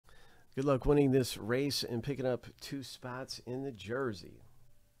Good luck winning this race and picking up 2 spots in the jersey.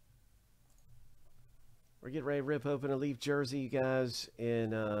 We're getting ready to rip open a Leaf jersey, you guys.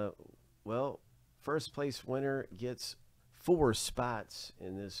 And, well, first place winner gets 4 spots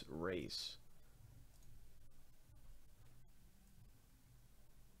in this race.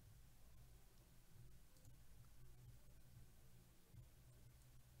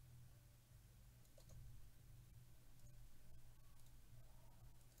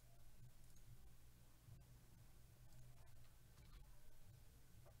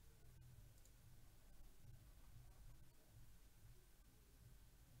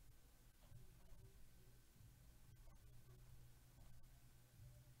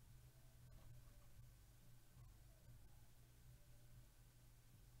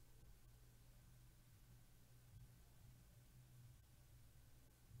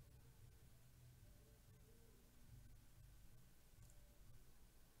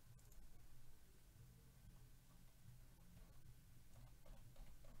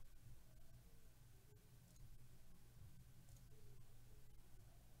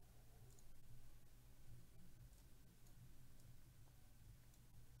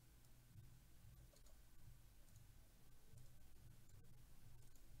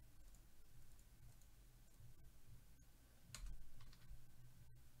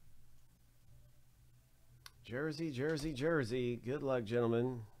 Jersey, jersey, jersey. Good luck,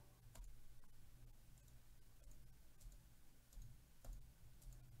 gentlemen.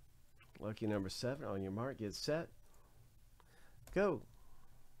 Lucky number 7. On your mark, get set. Go.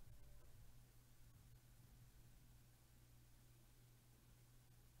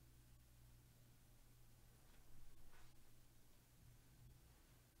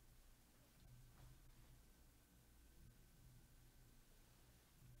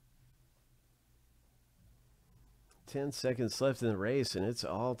 Ten seconds left in the race, and it's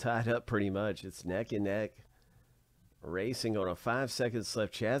all tied up pretty much. It's neck and neck. Racing on a 5 seconds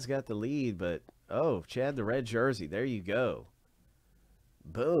left. Chad's got the lead, but oh, Chad, the red jersey. There you go.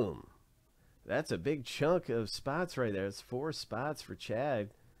 Boom. That's a big chunk of spots right there. It's 4 spots for Chad.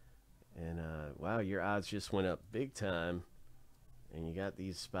 And wow, your odds just went up big time. And you got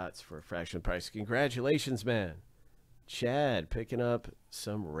these spots for a fraction of the price. Congratulations, man. Chad picking up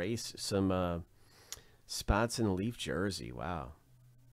some spots in the Leaf jersey. Wow.